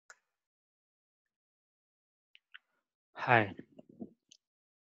Hi,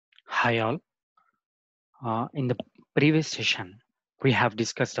 hi all. In the previous session, we have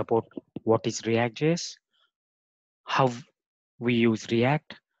discussed about what is React.js, how we use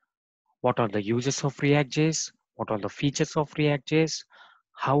React, what are the uses of React.js, what are the features of React.js,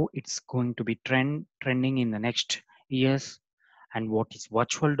 how it's going to be trending in the next years, and what is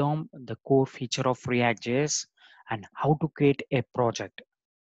virtual DOM, the core feature of React.js, and how to create a project.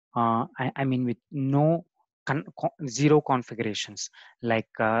 I mean, with no zero configurations, like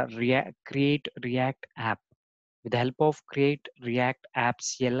create React app. With the help of create React app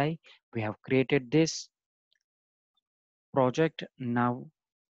CLI, we have created this project. Now,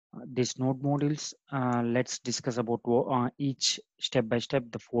 these node modules, let's discuss about each step by step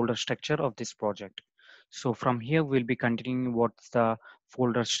the folder structure of this project. So from here, we'll be continuing what's the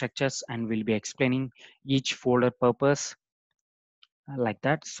folder structures and we'll be explaining each folder purpose like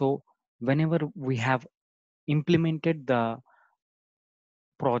that. So whenever we have implemented the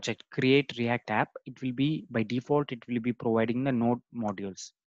project create React app, it will be by default, it will be providing the node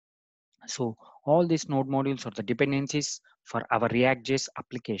modules. So all these node modules are the dependencies for our React.js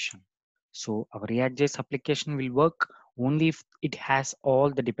application. So our React.js application will work only if it has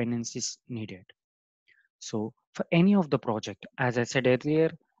all the dependencies needed. So for any of the project, as I said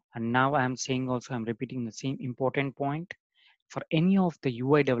earlier, and now I'm saying also, I'm repeating the same important point. For any of the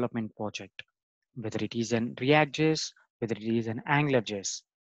UI development project, whether it is an React.js, whether it is an AngularJS,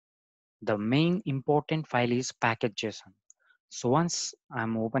 the main important file is package.json. So once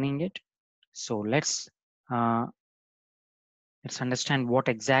I'm opening it, so uh, let's understand what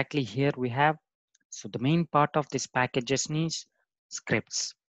exactly here we have. So the main part of this package.json is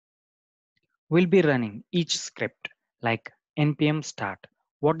scripts. We'll be running each script like npm start.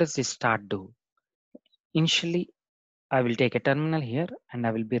 What does this start do? Initially, I will take a terminal here and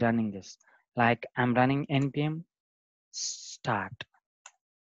I will be running this. Like I'm running npm start.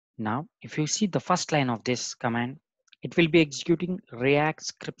 Now, if you see the first line of this command, it will be executing React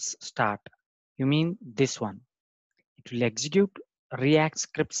scripts start. You mean this one. It will execute React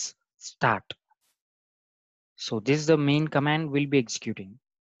scripts start. So this is the main command we'll be executing.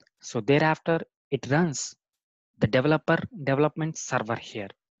 So thereafter, it runs the developer development server here,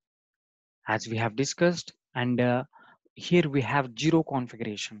 as we have discussed. And here we have zero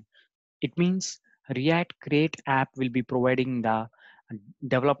configuration. It means React create app will be providing the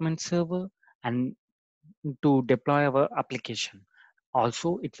development server and to deploy our application.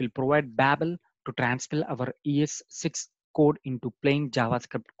 Also, it will provide Babel to transpile our ES6 code into plain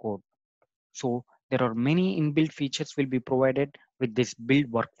JavaScript code. So there are many inbuilt features will be provided with this build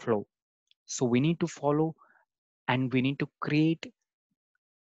workflow. So we need to follow and we need to create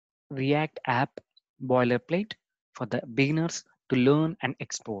React app boilerplate for the beginners to learn and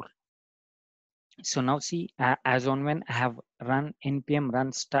explore. So now see, as on when I have run npm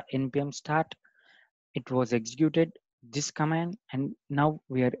run start npm start, it was executed this command, and now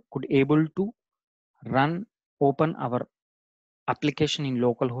we are could able to run open our application in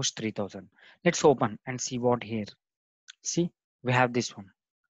localhost 3000. Let's open and see what here. See, we have this one.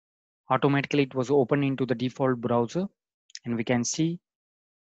 Automatically it was open into the default browser and we can see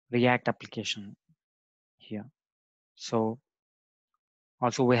React application here. So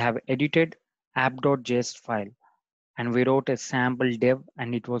also we have edited app.js file and we wrote a sample dev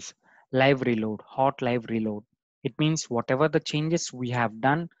and it was live reload, hot live reload. It means whatever the changes we have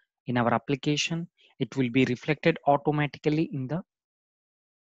done in our application, it will be reflected automatically in the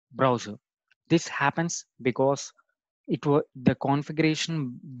browser. This happens because it was the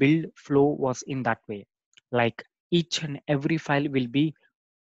configuration build flow was in that way. Like each and every file will be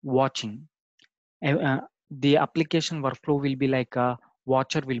watching. The application workflow will be like a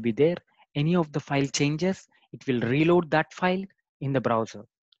watcher will be there. Any of the file changes, it will reload that file in the browser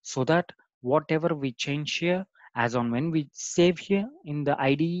so that whatever we change here, as on when we save here in the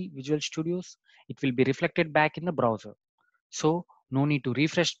IDE Visual Studios, it will be reflected back in the browser. So no need to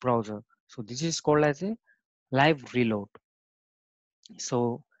refresh browser. So this is called as a live reload.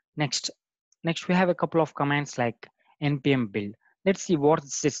 So next we have a couple of commands like npm build. Let's see what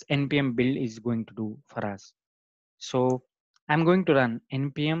this npm build is going to do for us. So I'm going to run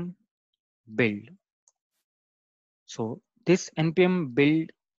npm build. So this npm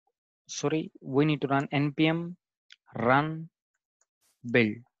build, sorry, we need to run npm run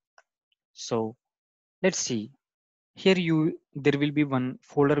build. So let's see here there will be one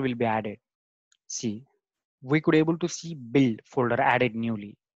folder will be added. See, we could able to see build folder added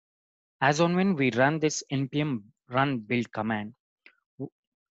newly. As on when we run this npm run build command,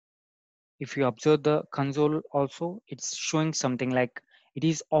 if you observe the console also, it's showing something like It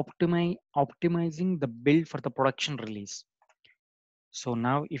is optimizing the build for the production release. So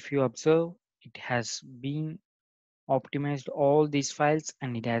now if you observe, it has been optimized all these files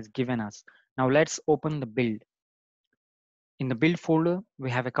and it has given us. Now let's open the build. In the build folder,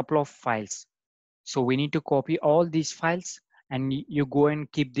 we have a couple of files. So we need to copy all these files and you go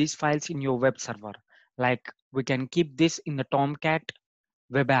and keep these files in your web server. Like we can keep this in the Tomcat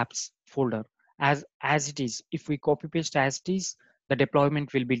web apps folder as it is. If we copy paste as it is, the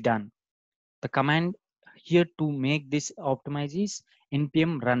deployment will be done. The command here to make this optimize is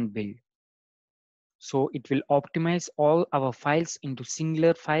npm run build. So it will optimize all our files into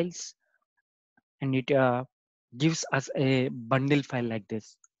singular files and it gives us a bundle file like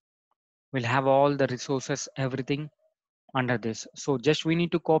this. We'll have all the resources, everything under this. So just we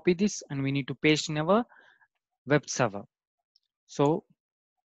need to copy this and we need to paste in our web server. So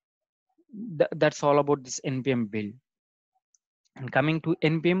that's all about this npm build. And coming to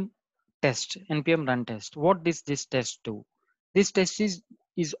npm test, npm run test. What does this test do? This test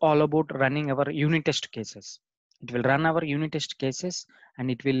is all about running our unit test cases. It will run our unit test cases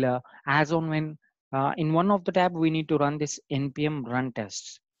and it will as on when in one of the tab we need to run this npm run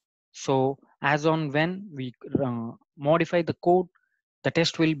tests. So as on when we modify the code, the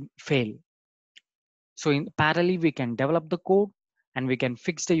test will fail. So in parallel, we can develop the code and we can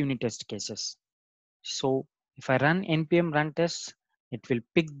fix the unit test cases. So if I run npm run tests, it will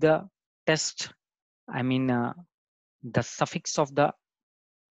pick the test, I mean the suffix of the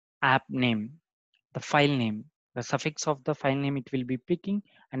app name, the file name, the suffix of the file name it will be picking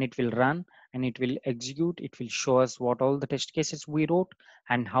and it will run and it will execute. It will show us what all the test cases we wrote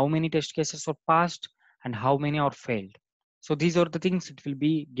and how many test cases were passed and how many are failed. So these are the things it will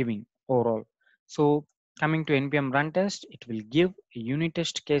be giving overall. So coming to npm run test, it will give unit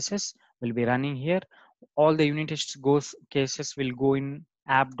test cases will be running here. All the unit test cases will go in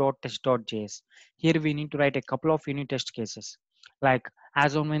app.test.js. Here we need to write a couple of unit test cases. Like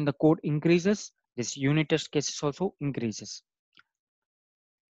as on when the code increases, this unit test cases also increases.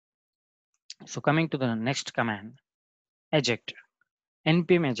 So coming to the next command, eject,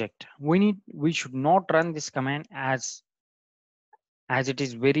 npm eject. We should not run this command as it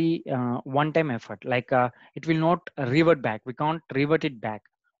is very one-time effort. Like it will not revert back. We can't revert it back.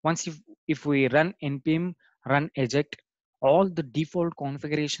 Once if we run npm run eject, all the default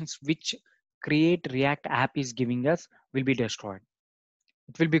configurations which create React app is giving us will be destroyed.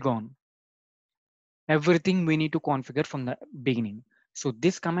 It will be gone. Everything we need to configure from the beginning. So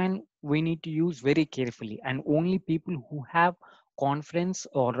this command we need to use very carefully and only people who have confidence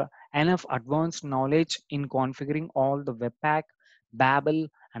or enough advanced knowledge in configuring all the webpack, babel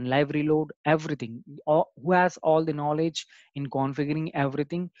and live reload, everything, who has all the knowledge in configuring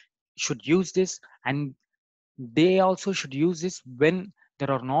everything should use this, and they also should use this when they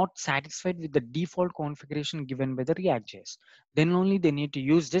are not satisfied with the default configuration given by the React.js. Then only they need to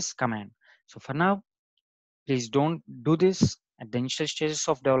use this command. So for now, please don't do this at the initial stages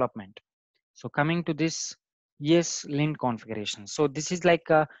of development. So coming to this, yes, lint configuration. So this is like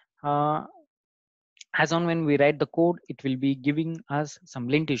uh, as on when we write the code, it will be giving us some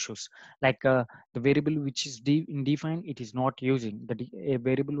lint issues, like the variable which is defined, it is not using. A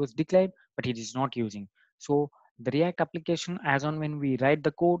variable was declared, but it is not using. So the React application, as on when we write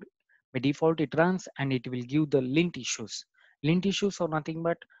the code, by default it runs and it will give the lint issues. Lint issues are nothing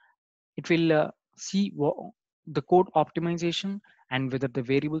but it will see the code optimization and whether the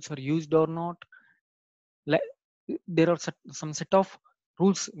variables are used or not. Like there are some set of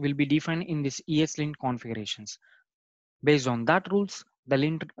rules will be defined in this ESLint configurations. Based on that rules, the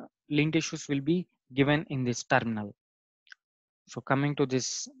lint issues will be given in this terminal. So coming to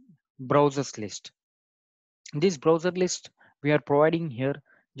this browsers list, this browser list we are providing here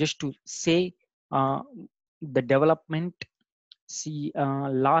just to say the development. See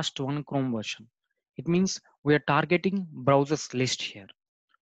last one Chrome version. It means we are targeting browsers list here.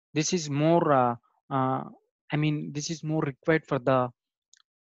 This is more, I mean, this is more required for the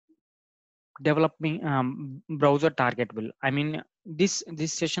developing browser targetable. I mean, this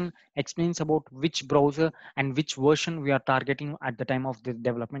session explains about which browser and which version we are targeting at the time of the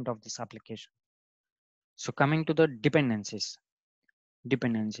development of this application. So coming to the dependencies.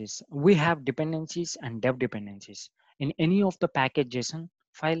 Dependencies. We have dependencies and dev dependencies. In any of the package JSON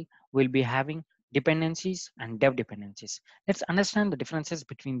file, we'll be having dependencies and dev dependencies. Let's understand the differences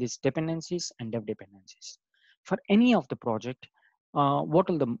between these dependencies and dev dependencies. For any of the project, what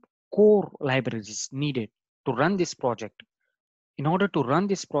are the core libraries needed to run this project? In order to run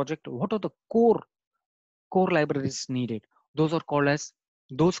this project, what are the core libraries needed? Those are called as,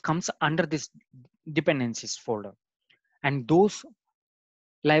 those comes under this dependencies folder. And those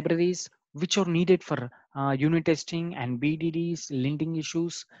libraries which are needed for unit testing and BDDs, linting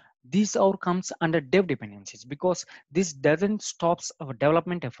issues. These all comes under dev dependencies because this doesn't stops our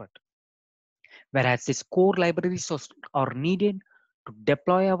development effort. Whereas these core libraries are needed to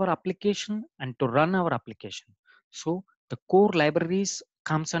deploy our application and to run our application. So the core libraries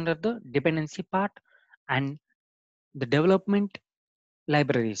comes under the dependency part, and the development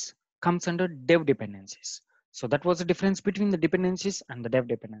libraries comes under dev dependencies. So that was the difference between the dependencies and the dev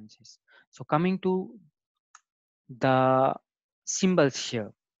dependencies. So coming to the symbols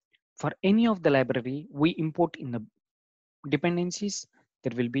here, for any of the library we import in the dependencies,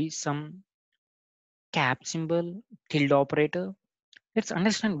 there will be some cap symbol, tilde operator. Let's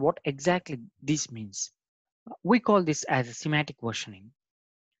understand what exactly this means. We call this as a semantic versioning.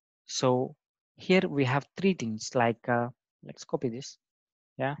 So here we have three things like, let's copy this.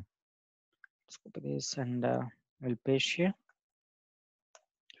 Yeah, let's copy this and we'll paste here.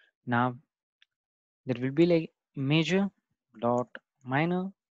 Now there will be like major dot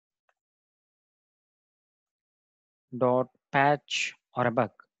minor dot patch or a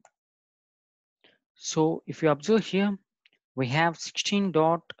bug. So if you observe here, we have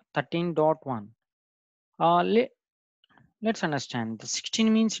 16.13.1. Let's understand the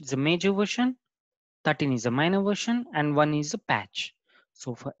 16 means it's a major version, 13 is a minor version, and 1 is a patch.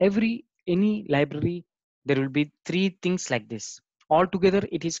 So for any library, there will be three things like this. Altogether,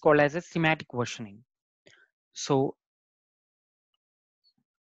 it is called as a semantic versioning. So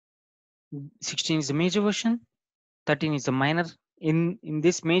 16 is a major version, 13 is a minor. In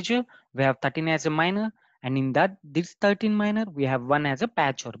this major, we have 13 as a minor, and in that this 13 minor, we have 1 as a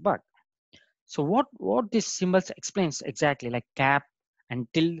patch or bug. So what this symbols explains exactly, like cap and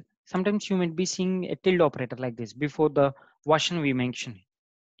tilde. Sometimes you might be seeing a tilde operator like this before the version we mentioned.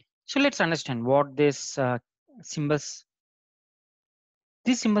 So let's understand what this symbols.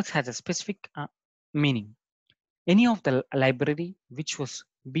 These symbols has a specific meaning. Any of the library which was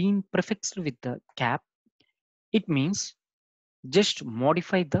being prefixed with the cap, it means just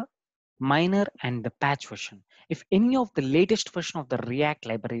modify the minor and the patch version. If any of the latest version of the React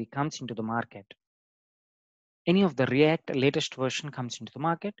library comes into the market, any of the React latest version comes into the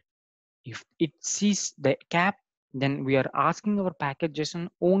market, if it sees the cap, then we are asking our package JSON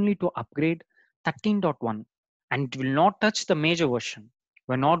only to upgrade 13.1, and it will not touch the major version.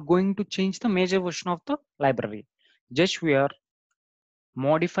 We're not going to change the major version of the library. Just we are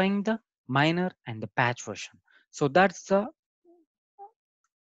modifying the minor and the patch version. So that's the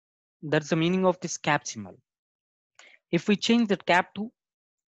meaning of this cap symbol. If we change the cap to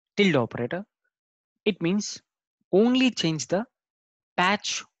tilde operator, it means only change the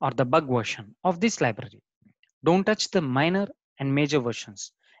patch or the bug version of this library. Don't touch the minor and major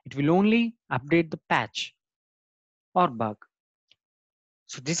versions. It will only update the patch or bug.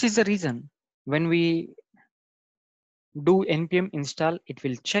 So this is the reason when we do npm install, it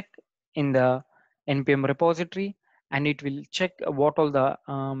will check in the npm repository, and it will check what all the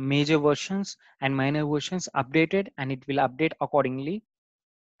major versions and minor versions updated, and it will update accordingly.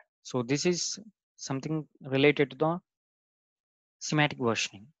 So this is something related to the semantic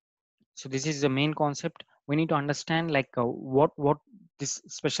versioning. So this is the main concept. We need to understand like what these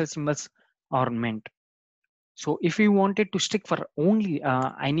special symbols are meant. So if we wanted to stick for only,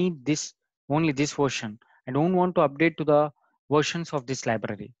 I need this only this version. I don't want to update to the versions of this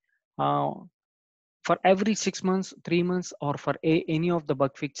library. Uh, for every 6 months, 3 months, or for any of the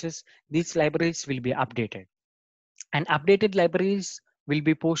bug fixes, these libraries will be updated. And updated libraries will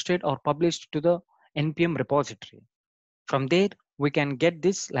be posted or published to the npm repository. From there, we can get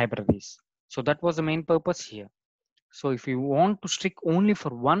these libraries. So that was the main purpose here. So if you want to stick only for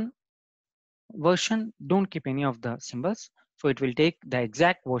one version, don't keep any of the symbols. So it will take the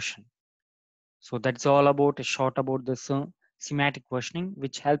exact version. So that's all about a short about the semantic versioning,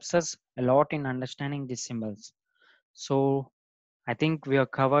 which helps us a lot in understanding these symbols. So I think we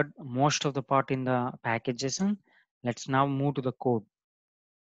have covered most of the part in the package JSON. Let's now move to the code.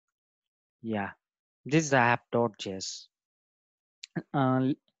 Yeah, this is the app.js.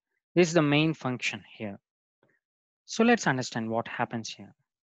 This is the main function here. So let's understand what happens here.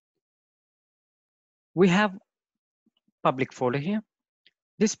 We have public folder here.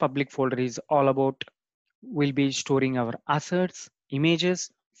 This public folder is all about, we'll be storing our assets,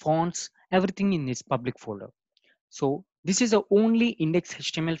 images, fonts, everything in this public folder. So this is the only index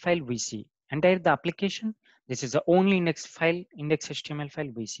HTML file we see. Entire the application, this is the only index HTML file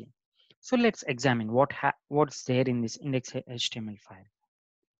we see. So let's examine what's there in this index HTML file.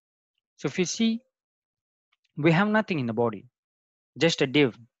 So if you see, we have nothing in the body, just a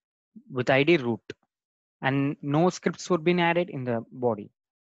div with ID root, and no scripts were been added in the body.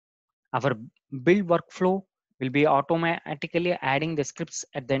 Our build workflow will be automatically adding the scripts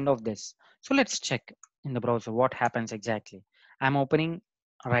at the end of this. So let's check in the browser what happens exactly. I'm opening,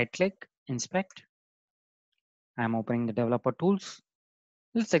 right click, inspect. I'm opening the developer tools.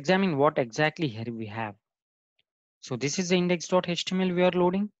 Let's examine what exactly here we have. So this is the index.html we are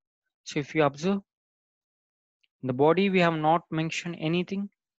loading. So if you observe, in the body we have not mentioned anything,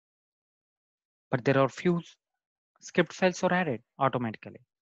 but there are few script files are added automatically.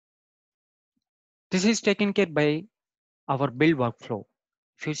 This is taken care by our build workflow.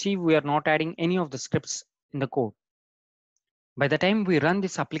 If you see, we are not adding any of the scripts in the code. By the time we run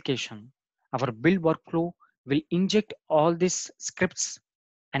this application, our build workflow will inject all these scripts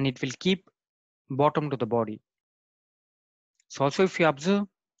and it will keep bottom to the body. So also if you observe,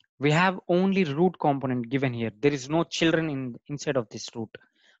 we have only root component given here. There is no children inside of this root,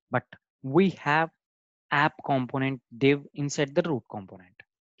 but we have app component div inside the root component.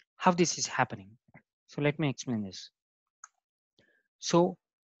 How this is happening? So let me explain this. So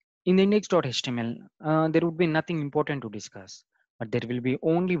in the index.html, there would be nothing important to discuss, but there will be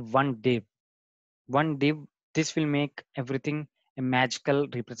only one div. One div, this will make everything a magical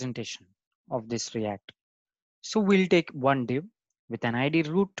representation of this React. So we'll take one div with an ID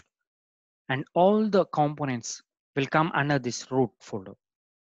root and all the components will come under this root folder.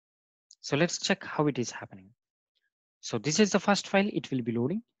 So let's check how it is happening. So this is the first file it will be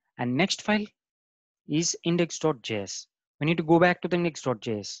loading, and next file is index.js. We need to go back to the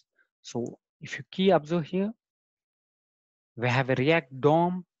index.js. So if you key observe here, we have a React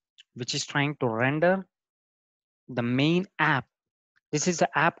DOM which is trying to render the main app. This is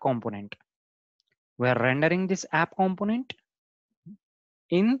the app component. We are rendering this app component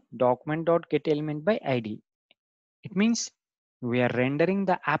in document.getElement by ID. It means we are rendering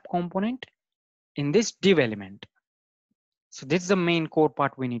the app component in this div element. So this is the main core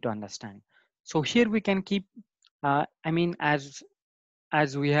part we need to understand. So here we can keep, as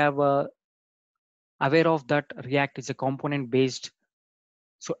we have aware of that React is a component based.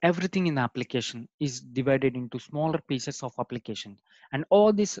 So everything in the application is divided into smaller pieces of application, and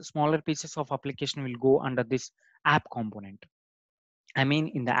all these smaller pieces of application will go under this app component. I mean,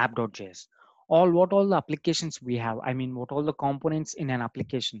 in the app.js, what all the applications we have, what all the components in an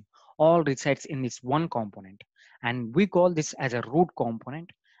application all resides in this one component. And we call this as a root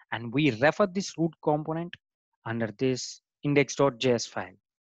component. And we refer this root component under this index.js file.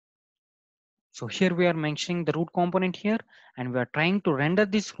 So here we are mentioning the root component here, and we are trying to render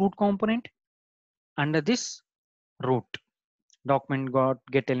this root component under this root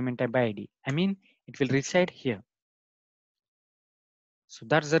document.getElement by ID. It will reside here. So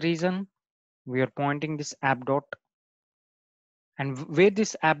that's the reason we are pointing this app dot, and where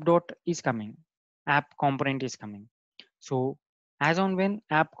this app dot is coming, app component is coming. So as on when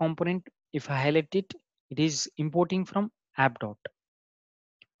app component, if I highlight it, it is importing from app dot.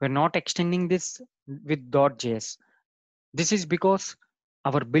 We're not extending this with .js. This is because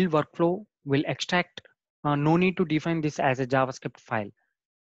our build workflow will extract, no need to define this as a JavaScript file.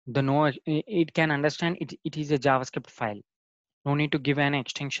 It can understand it is a JavaScript file. No need to give an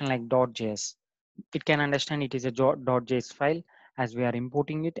extension like .js. It can understand it is a .js file as we are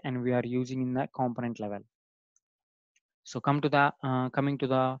importing it and we are using in the component level. So coming to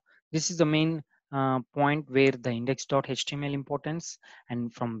the, this is the main point where the index.html importance,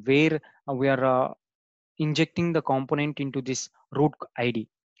 and from where we are injecting the component into this root ID.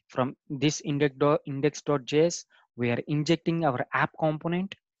 From this index.js, we are injecting our app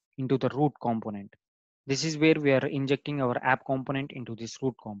component into the root component. This is where we are injecting our app component into this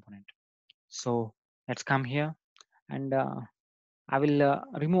root component. So let's come here, and I will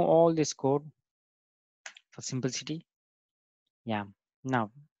remove all this code for simplicity. Yeah,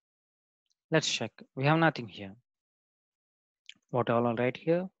 now let's check. We have nothing here. What all are right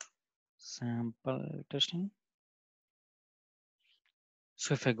here? Sample testing.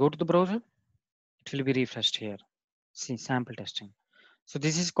 So if I go to the browser, it will be refreshed here. See, sample testing. So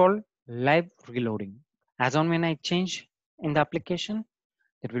this is called live reloading. As on when I change in the application,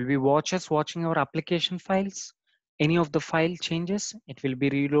 there will be watchers watching our application files. Any of the file changes, it will be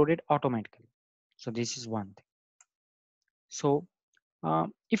reloaded automatically. So this is one thing. So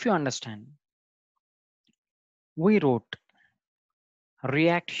if you understand, we wrote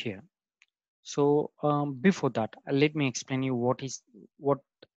React here. So before that, let me explain you what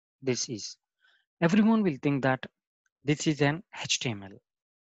this is. Everyone will think that this is an HTML.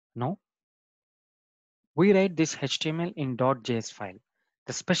 No, we write this HTML in .js file.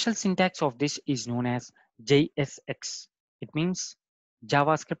 The special syntax of this is known as JSX. It means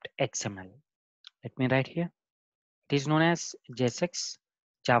JavaScript XML. Let me write here. It is known as JSX.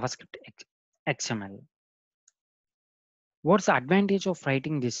 JavaScript XML. What's the advantage of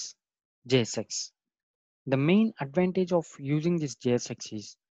writing this JSX? The main advantage of using this JSX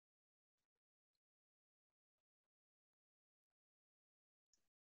is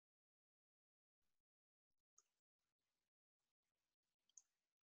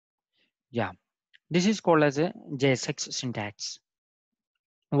yeah, this is called as a JSX syntax.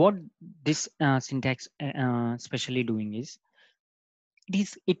 What this syntax specially doing is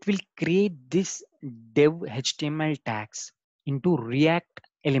it will create this dev HTML tags into React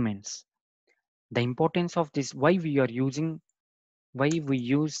elements. The importance of this, why we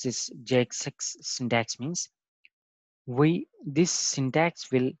use this JSX syntax means this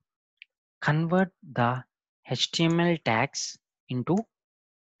syntax will convert the HTML tags into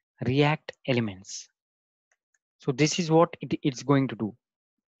React elements. So this is what it's going to do.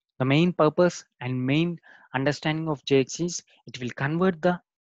 The main purpose and main understanding of JX is it will convert the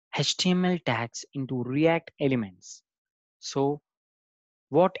HTML tags into React elements. So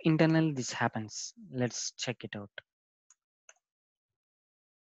what internally this happens? Let's check it out.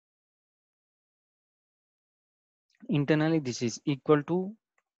 Internally, this is equal to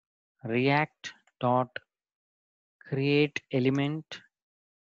React dot create element.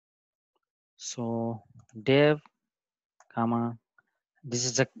 So dev comma, this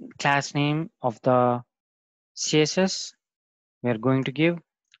is the class name of the CSS we are going to give,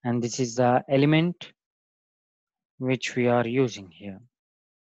 and this is the element which we are using here.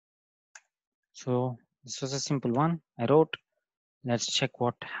 So this was a simple one I wrote. Let's check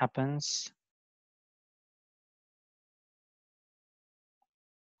what happens.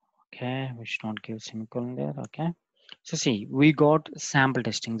 Okay, we should not give semicolon there. Okay, so see, we got sample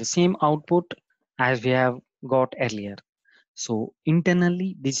testing, the same output as we have got earlier. So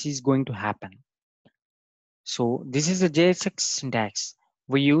internally, this is going to happen. So this is the JSX syntax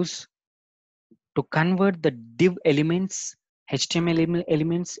we use to convert the div elements, HTML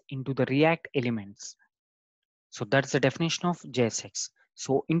elements into the React elements. So that's the definition of JSX.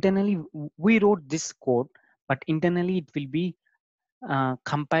 So internally, we wrote this code, but internally it will be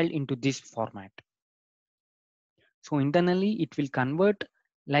compiled into this format. So internally it will convert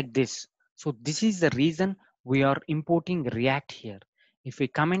like this. So this is the reason we are importing React here. If we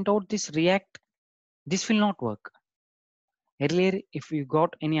comment out this React, this will not work. Earlier, if you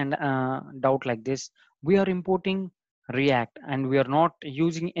got any doubt like this, we are importing React and we are not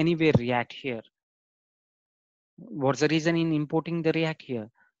using anywhere React here. What's the reason in importing the React here?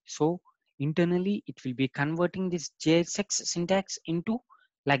 So internally, it will be converting this JSX syntax into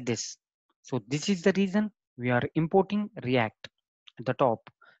like this. So this is the reason we are importing React at the top.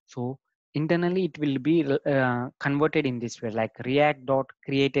 So internally, it will be converted in this way, like React dot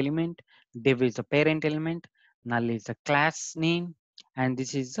create element, div is the parent element, null is the class name, and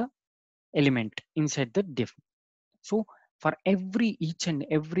this is the element inside the div. So for each and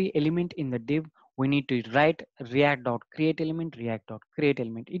every element in the div, we need to write react.create element, react.create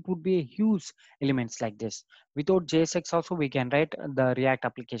element. It would be a huge elements like this. Without JSX also, we can write the React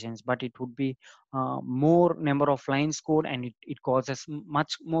applications, but it would be more number of lines code and it causes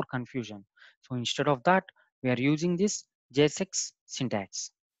much more confusion. So instead of that, we are using this JSX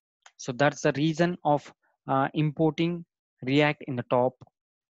syntax. So that's the reason of importing React in the top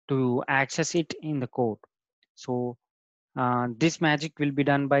to access it in the code. So this magic will be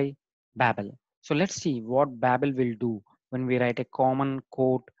done by Babel. So let's see what Babel will do when we write a common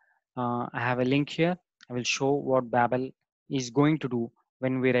code. I have a link here. I will show what Babel is going to do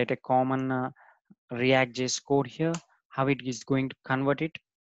when we write a common React.js code here, how it is going to convert it.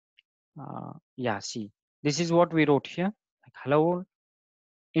 Yeah, see, this is what we wrote here. Like hello world.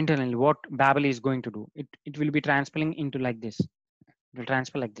 Internally, what Babel is going to do, it will be transferring into like this. It will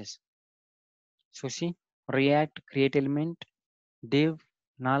transfer like this. So see, React create element, div,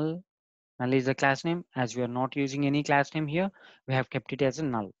 null, null is the class name. As we are not using any class name here, we have kept it as a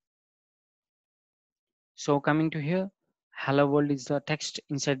null. So coming to here, hello world is the text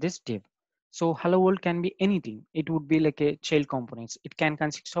inside this div. So hello world can be anything. It would be like a child components. It can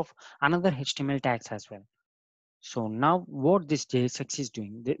consist of another HTML tags as well. So now what this JSX is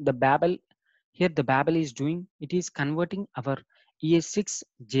doing, the Babel here, the Babel is doing, it is converting our ES6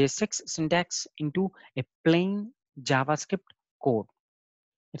 JSX syntax into a plain JavaScript code.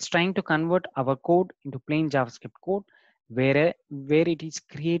 It's trying to convert our code into plain JavaScript code where it is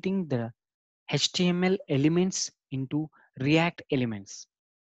creating the HTML elements into React elements.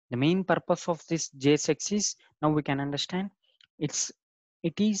 The main purpose of this JSX is, now we can understand,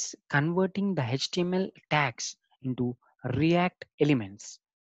 it is converting the HTML tags into React elements.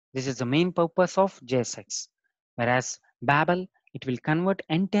 This is the main purpose of JSX. Whereas Babel It will convert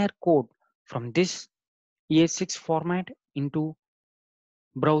entire code from this ES6 format into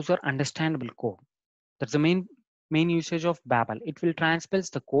browser understandable code. That's the main usage of Babel. It will transpose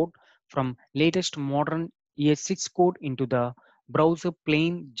the code from latest modern ES6 code into the browser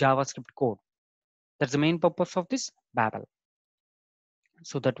plain JavaScript code. That's the main purpose of this Babel.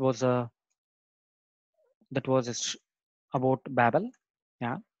 So that was about Babel.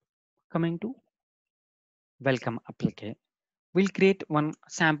 Yeah. Coming to welcome applique, we'll create one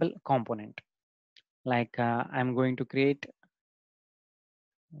sample component. Like I'm going to create,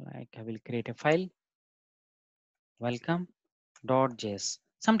 like I will create a file welcome.js.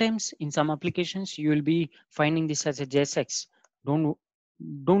 Sometimes in some applications you will be finding this as a JSX. Don't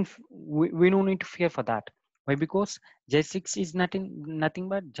we don't need to fear for that. Why? Because JSX is nothing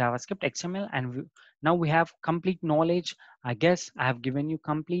but JavaScript XML, and now we have complete knowledge. I guess I have given you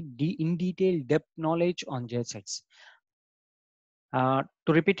complete in detail depth knowledge on JSX. To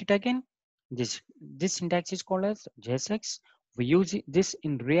repeat it again, this syntax is called as JSX. We use this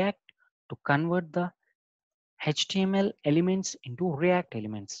in React to convert the HTML elements into React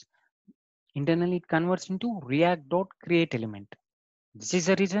elements. Internally, it converts into React.create element. This is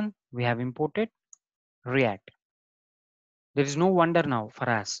the reason we have imported React. There is no wonder now for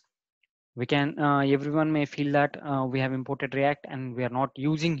us. We can, everyone may feel that we have imported React and we are not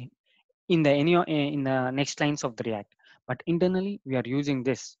using in the next lines of the React, but internally we are using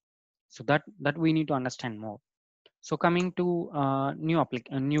this. So that we need to understand more. So coming to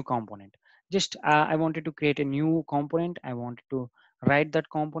new component, just I wanted to create a new component. I wanted to write that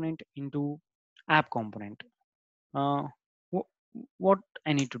component into app component. Uh, wh what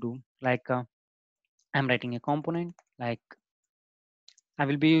I need to do, like I'm writing a component, like I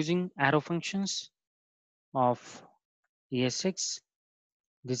will be using arrow functions of ES6.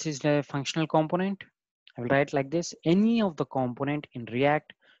 This is the functional component. I will write like this: any of the component in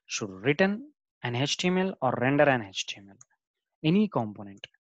React should return an HTML or render an HTML. Any component,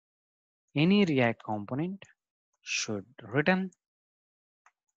 any React component should return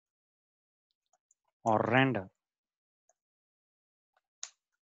or render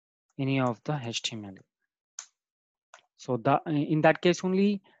any of the HTML. So in that case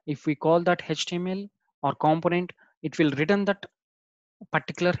only, if we call that HTML or component, it will return that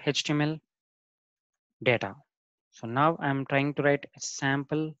particular HTML data. So now I'm trying to write a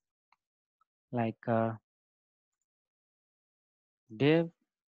sample like div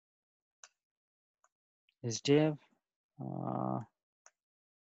is div.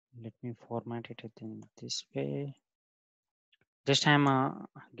 Let me format it in this way. Just I'm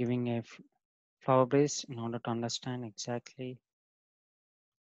giving a flower base in order to understand exactly.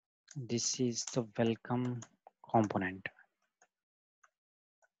 This is the welcome component.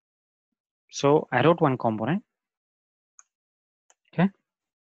 So I wrote one component. Okay.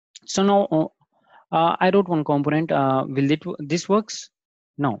 So now I wrote one component. Will this works?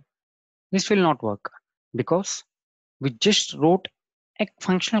 No, this will not work because we just wrote a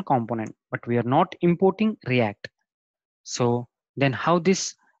functional component, but we are not importing React. So then how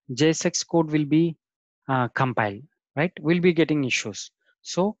this JSX code will be compiled, right? We'll be getting issues.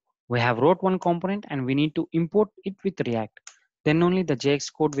 So we have wrote one component and we need to import it with React. Then only the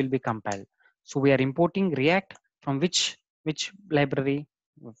JX code will be compiled. So we are importing React from which library,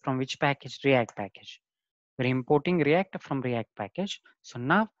 from which package? React package. We're importing React from React package. So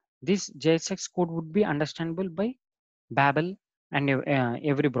now this JSX code would be understandable by Babel and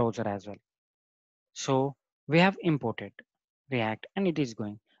every browser as well. So we have imported React and it is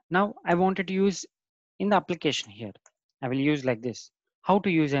going. Now I wanted to use in the application here. I will use like this. How to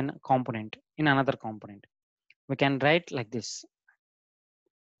use an component in another component. We can write like this.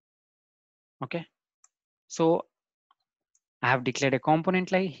 Okay. So I have declared a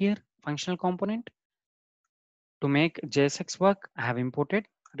component like here, functional component. To make JSX work, I have imported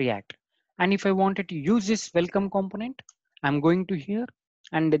React. And if I wanted to use this welcome component, I'm going to here,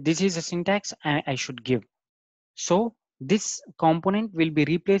 and this is a syntax I should give. So this component will be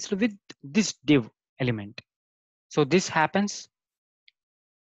replaced with this div element. So this happens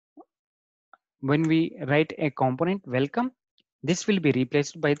when we write a component welcome. This will be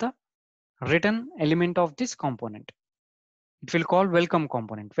replaced by the return element of this component. It will call welcome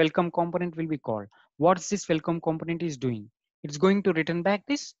component. Welcome component will be called. What's this welcome component is doing? It's going to return back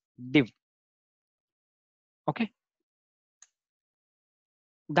this div. Okay.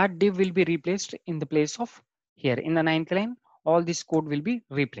 That div will be replaced in the place of here in the 9th line. All this code will be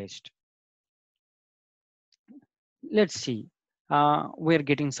replaced. Let's see. We're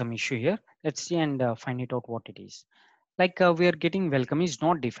getting some issue here. Let's see and find it out what it is. Like we are getting welcome is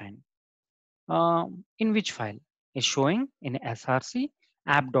not defined. In which file? is showing in src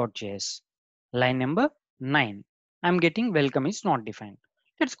app.js. Line number 9. I'm getting welcome is not defined.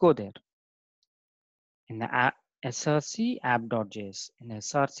 Let's go there. In the src app.js. In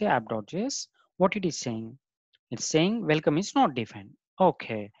src app.js, what it is saying? It's saying welcome is not defined.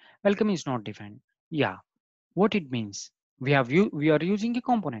 Okay, welcome is not defined. Yeah, what it means? We are using a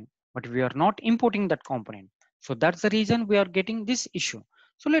component, but we are not importing that component. So that's the reason we are getting this issue.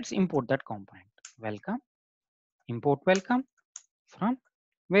 So let's import that component. Welcome, import welcome from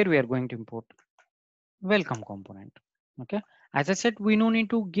where we are going to import welcome component. Okay, as I said, we no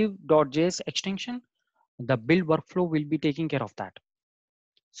need to give .js extension. The build workflow will be taking care of that.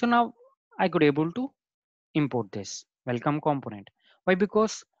 So now I could able to import this welcome component. Why?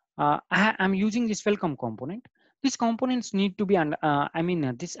 Because I'm using this welcome component. These components need to be,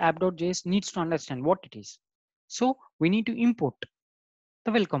 this app.js needs to understand what it is. So we need to import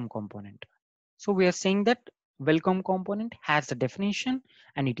the welcome component. So we are saying that welcome component has a definition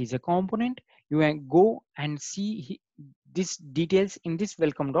and it is a component. You can go and see this details in this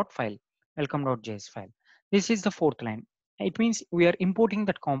welcome.file, welcome.js file. This is the fourth line. It means we are importing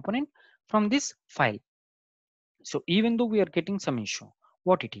that component from this file. So even though we are getting some issue,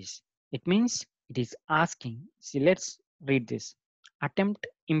 what it is? It means it is asking, see, let's read this. Attempt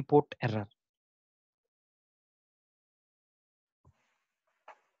import error.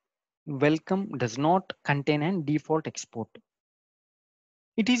 Welcome does not contain an default export.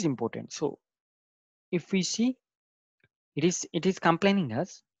 It is important. So if we see, it is complaining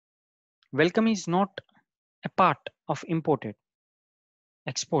us, welcome is not a part of imported,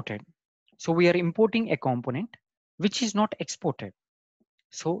 exported. So we are importing a component which is not exported.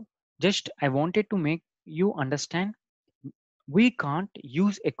 So just I wanted to make you understand we can't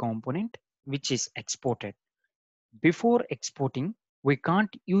use a component which is exported. Before exporting, we can't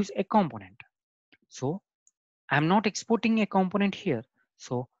use a component. So I'm not exporting a component here.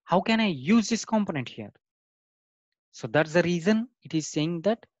 So how can I use this component here? So that's the reason it is saying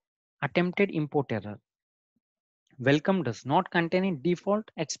that attempted import error. Welcome does not contain a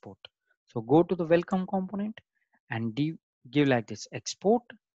default export. So go to the welcome component and give like this export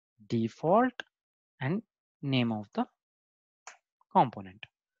default and name of the component.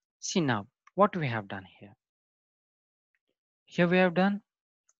 See now what we have done here. Here we have done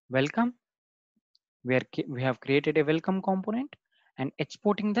welcome. We have created a welcome component and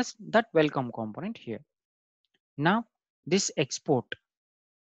exporting that welcome component here. Now this export,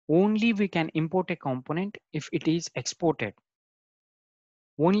 only we can import a component if it is exported.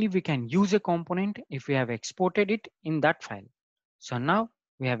 Only we can use a component if we have exported it in that file. So now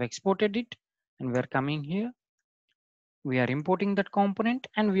we have exported it and we are coming here. We are importing that component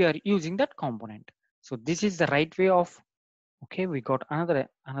and we are using that component. So this is the right way of, okay, we got another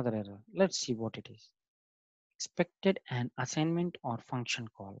error. Let's see what it is. Expected an assignment or function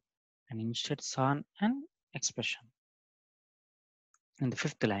call and instead saw an expression. In the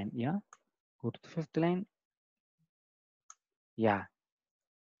fifth line, yeah, go to the fifth line. Yeah,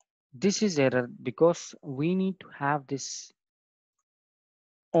 this is error because we need to have this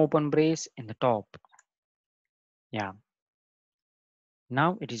open brace in the top. Yeah,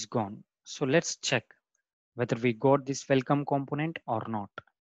 now it is gone. So let's check whether we got this welcome component or not.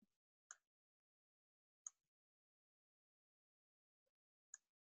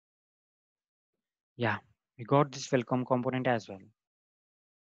 Yeah, we got this welcome component as well.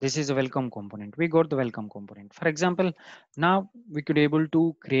 This is a welcome component. We got the welcome component. For example, now we could able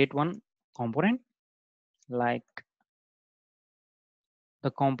to create one component like the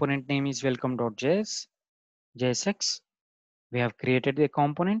component name is welcome.js, JSX. We have created a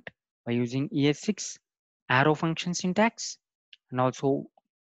component by using ES6 arrow function syntax. And also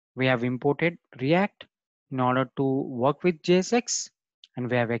we have imported React in order to work with JSX. And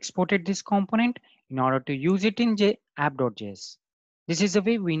we have exported this component in order to use it in app.js. This is the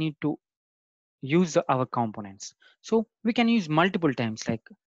way we need to use our components. So we can use multiple times, like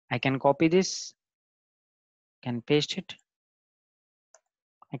I can copy this, can paste it.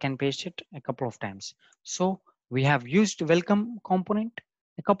 I can paste it a couple of times. So we have used welcome component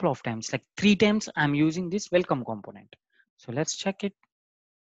a couple of times, like 3 times I'm using this welcome component. So let's check it.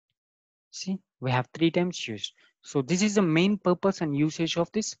 See, we have 3 times used. So this is the main purpose and usage of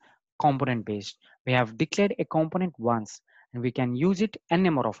this component based. We have declared a component once and we can use it n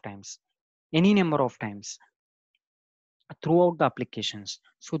number of times, any number of times throughout the applications.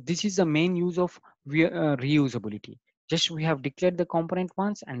 So this is the main use of reusability. Just we have declared the component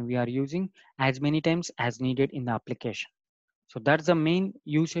once and we are using as many times as needed in the application. So that's the main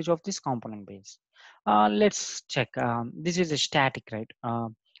usage of this component base. Let's check. This is a static, right?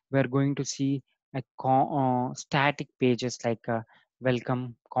 We're going to see a static pages like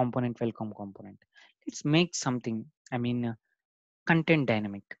welcome component. Let's make something, content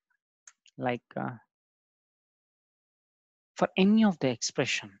dynamic, like for any of the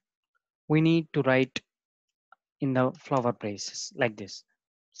expression we need to write in the flower braces like this.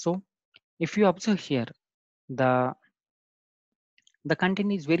 So if you observe here, the the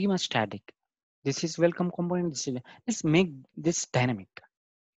content is very much static. This is welcome component. Let's make this dynamic.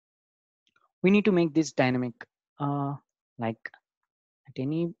 We need to make this dynamic, uh, like at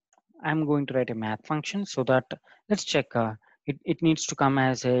any, I'm going to write a math function so that let's check, it needs to come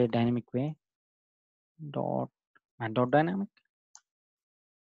as a dynamic way. Dot and dot dynamic.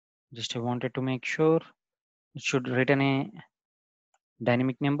 Just I wanted to make sure it should written a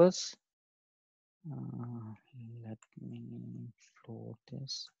dynamic numbers. Uh, Let me float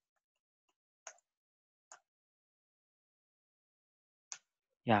this.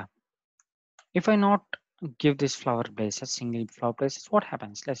 Yeah, if I not give this flower place a single flower places, what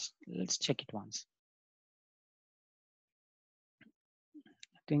happens? Let's check it once.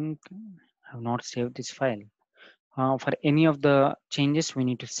 I think I have not saved this file. For any of the changes, we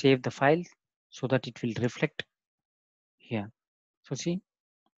need to save the file so that it will reflect here. So see,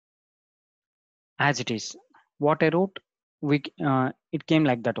 as it is, what I wrote, it came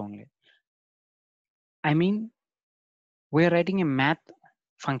like that only. I mean, we're writing a math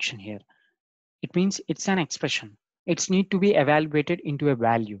function here. It means it's an expression. It's need to be evaluated into a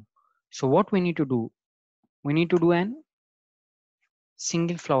value. So what we need to do, we need to do an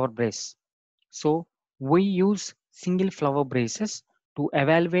single flower brace. So we use single flower braces to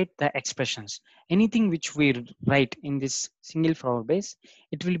evaluate the expressions. Anything which we write in this single flower brace,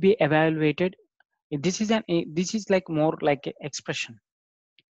 it will be evaluated. This is like more like an expression.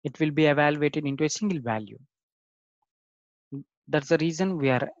 It will be evaluated into a single value. That's the reason we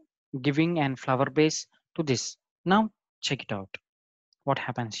are giving an flower base to this. Now check it out. What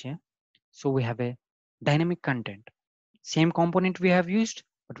happens here? So we have a dynamic content. Same component we have used,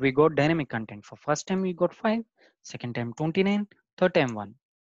 but we got dynamic content. For first time we got 5, second time 29, third time 1.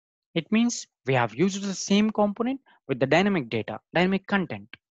 It means we have used the same component with the dynamic data, dynamic content.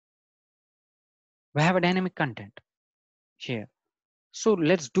 We have a dynamic content here. So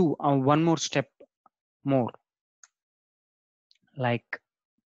let's do one more step more. Like,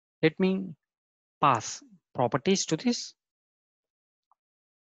 let me pass properties to this.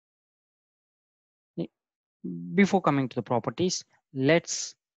 Before coming to the properties,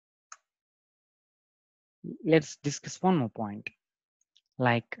 let's discuss one more point.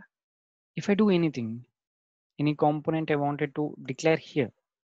 Like, if I do anything, any component I wanted to declare here,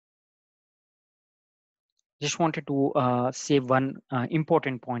 just wanted to say one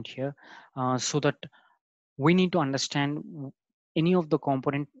important point here, so that we need to understand any of the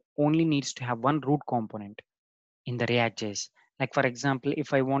component only needs to have one root component in the React.js. Like for example,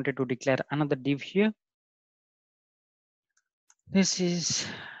 if I wanted to declare another div here, this is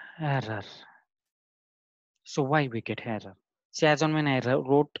error. So why we get error? See, as on when I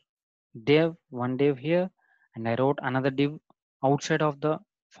wrote one div here, and I wrote another div outside of the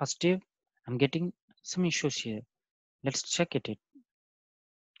first div, I'm getting some issues here. Let's check it.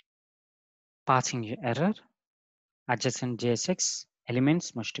 Passing error. Adjacent JSX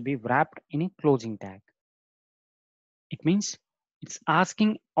elements must be wrapped in a closing tag. It means it's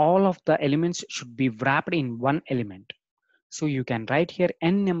asking all of the elements should be wrapped in one element. So you can write here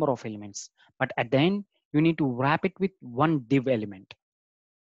n number of elements, but at the end, you need to wrap it with one div element.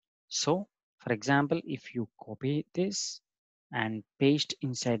 So for example, if you copy this and paste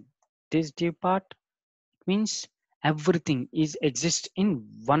inside this div part, it means everything is exists in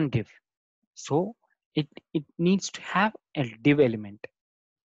one div. So it needs to have a div element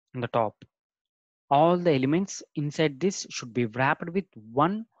on the top. All the elements inside this should be wrapped with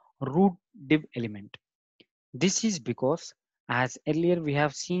one root div element. This is because, as earlier we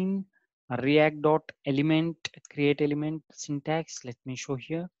have seen, React.element create element syntax. Let me show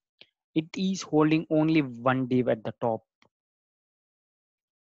here. It is holding only one div at the top.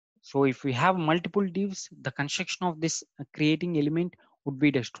 So if we have multiple divs, the construction of this creating element would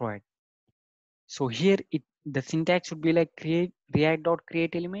be destroyed. So here the syntax would be like create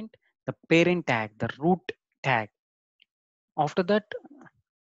React.create element, the parent tag, the root tag. After that,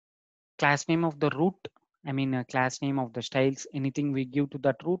 class name of the root, class name of the styles, anything we give to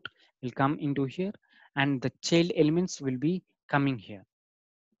that root will come into here, and the child elements will be coming here.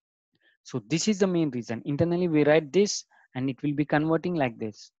 So this is the main reason. Internally we write this and it will be converting like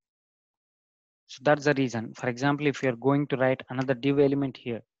this. So that's the reason. For example, if you're going to write another div element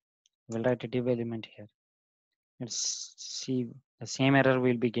here, we'll write a div element here. Let's see, the same error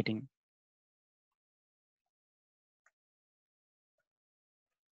we'll be getting.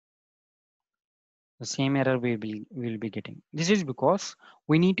 The same error we will be getting. This is because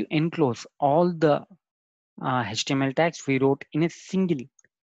we need to enclose all the HTML tags we wrote in a single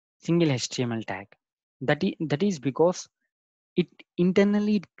HTML tag. That is because it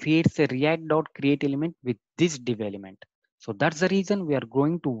internally it creates a react.create element with this div element. So that's the reason we are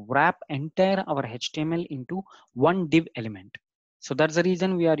going to wrap entire our HTML into one div element. So that's the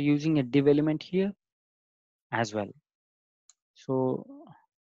reason we are using a div element here as well. So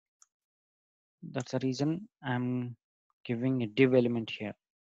that's the reason I'm giving a div element here.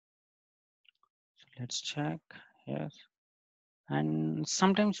 So let's check. Yes. And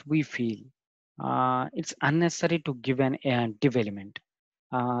sometimes we feel it's unnecessary to give an div element.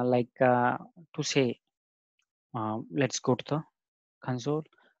 To say, let's go to the console.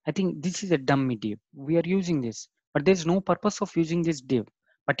 I think this is a dummy div. We are using this, but there's no purpose of using this div.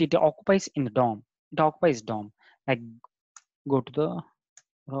 But it occupies in the DOM. It occupies DOM. Like go to the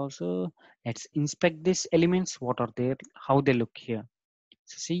browser. Let's inspect these elements. What are there? How they look here.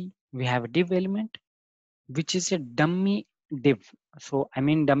 So see, we have a div element, which is a dummy div. So I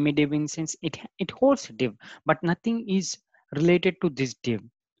mean dummy div in sense it holds a div, but nothing is related to this div.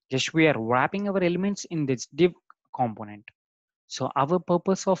 Just we are wrapping our elements in this div component. So our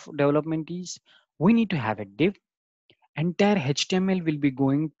purpose of development is we need to have a div. Entire HTML will be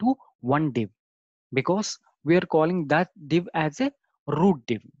going to one div because we are calling that div as a root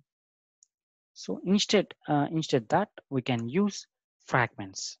div. So instead that we can use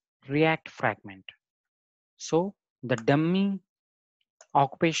fragments, React fragment. So the dummy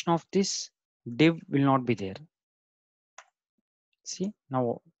occupation of this div will not be there. See,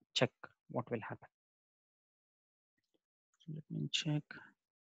 now check what will happen. So let me check.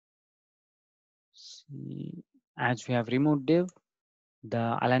 See, as we have removed div,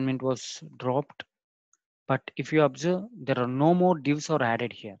 the alignment was dropped. But if you observe, there are no more divs are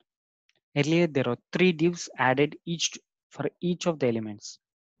added here. Earlier, there are 3 divs added each for each of the elements.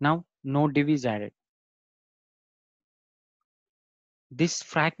 Now, no div is added. This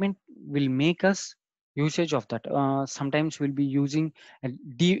fragment will make us usage of that. Sometimes we'll be using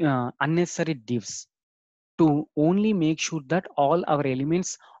unnecessary divs to only make sure that all our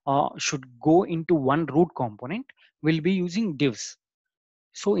elements should go into one root component. We'll be using divs.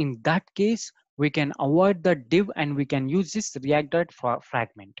 So in that case, we can avoid the div and we can use this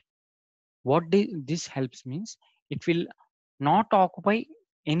react.fragment. What this helps means it will not occupy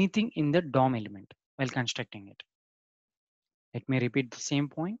anything in the DOM element while constructing it. Let me repeat the same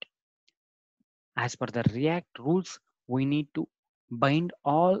point. As per the React rules, we need to bind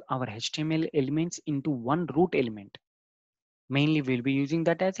all our HTML elements into one root element. Mainly, we'll be using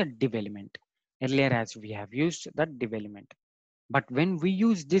that as a div element. Earlier, as we have used that div element. But when we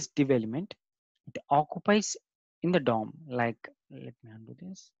use this div element, it occupies in the DOM. Like, let me undo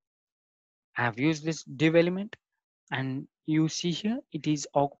this. I have used this div element and you see here, it is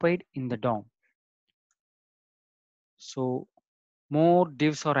occupied in the DOM. So more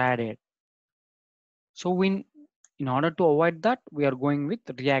divs are added. So in order to avoid that, we are going with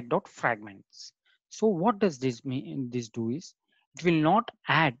react.fragments. So what does this mean? This do is it will not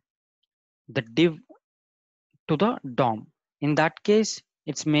add the div to the DOM. In that case,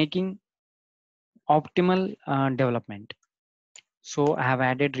 it's making optimal development. So I have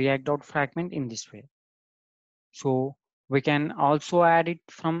added react.fragment in this way. So we can also add it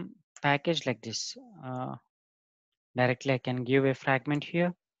from package like this. Directly I can give a fragment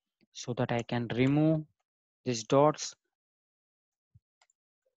here so that I can remove these dots.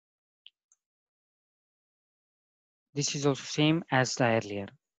 This is also same as the earlier.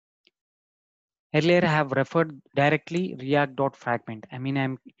 Earlier I have referred directly react.fragment. I mean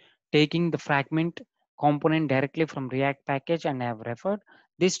I'm taking the fragment component directly from React package and I have referred.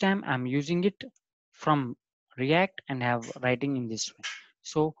 This time I'm using it from React and have writing in this way.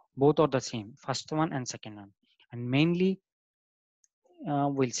 So both are the same, first one and second one. And mainly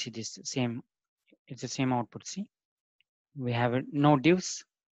we'll see this same, it's the same output. See, we have no divs,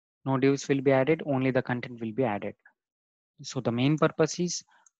 no divs will be added, only the content will be added. So the main purpose is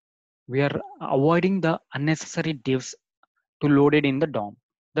we are avoiding the unnecessary divs to load it in the DOM.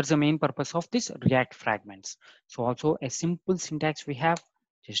 That's the main purpose of this React fragments. So also a simple syntax we have,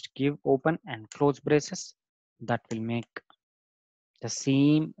 just give open and close braces. That will make the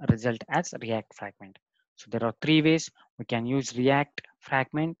same result as React fragment. So there are 3 ways we can use React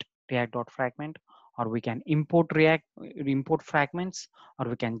fragment, react.fragment, or we can import fragments, or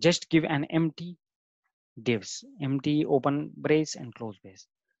we can just give an empty divs, empty open brace and close brace.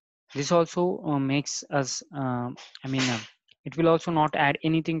 This also makes us, it will also not add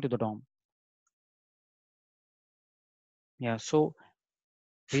anything to the DOM. Yeah, so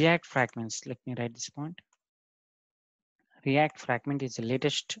React fragments. Let me write this point. React fragment is the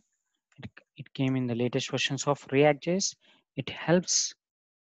latest. It came in the latest versions of React.js. It helps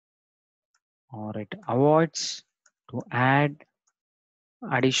or it avoids to add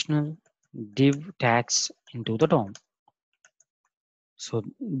additional div tags into the DOM. So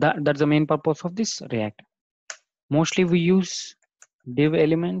that's the main purpose of this React. Mostly we use div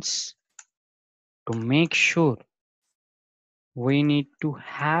elements to make sure we need to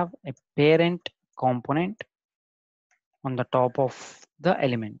have a parent component on the top of the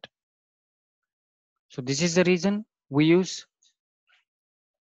element. So this is the reason we use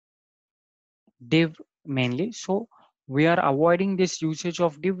div mainly. So we are avoiding this usage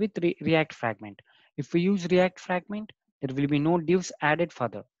of div with React fragment. If we use React fragment, there will be no divs added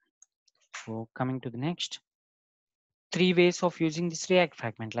further. So coming to the next, 3 ways of using this React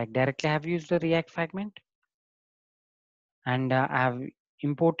fragment. Like directly I have used the React fragment, and I have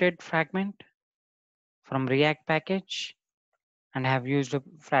imported fragment from React package, and I have used a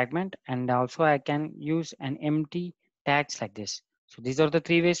fragment, and also I can use an empty tags like this. So these are the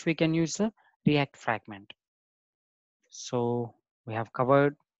 3 ways we can use the React fragment. So we have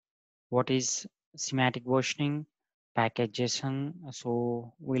covered what is semantic versioning, package JSON.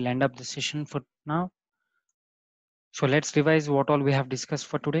 So we'll end up the session for now. So let's revise what all we have discussed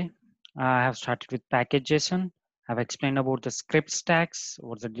for today. I have started with package JSON. I've explained about the script stacks,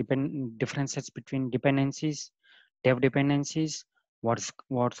 what's the differences between dependencies, dev dependencies, what's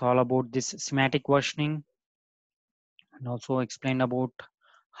all about this semantic versioning, and also explained about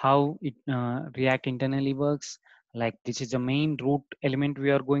how it React internally works. Like this is the main root element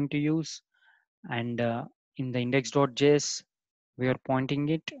we are going to use, and in the index.js we are pointing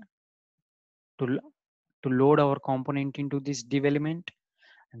it to to load our component into this div element,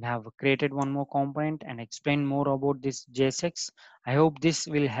 and have created one more component and explain more about this JSX. I hope this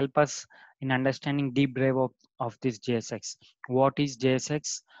will help us in understanding deep dive of this JSX. What is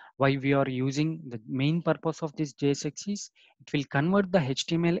JSX? Why we are using the main purpose of this JSX is it will convert the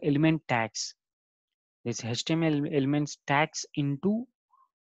HTML element tags. This HTML elements tags into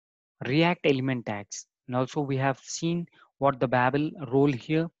React element tags. And also we have seen what the Babel role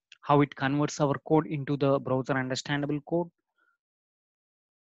here, how it converts our code into the browser understandable code.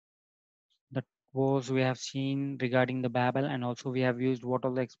 That was we have seen regarding the Babel, and also we have used what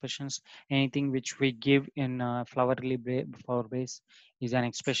all the expressions, anything which we give in flower base is an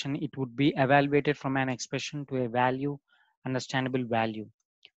expression. It would be evaluated from an expression to a value, understandable value.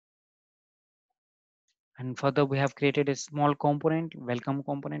 And further we have created a small component, welcome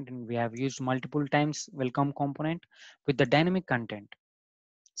component, and we have used multiple times welcome component with the dynamic content.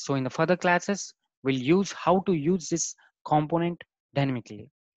 So in the further classes, we'll use how to use this component dynamically.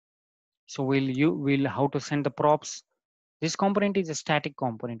 So we'll how to send the props. This component is a static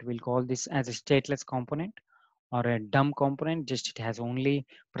component. We'll call this as a stateless component or a dumb component. Just it has only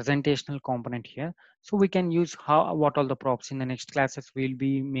presentational component here. So we can use what all the props in the next classes. We'll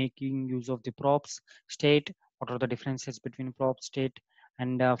be making use of the props, state, what are the differences between prop, state,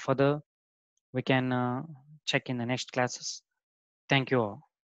 and further we can check in the next classes. Thank you all.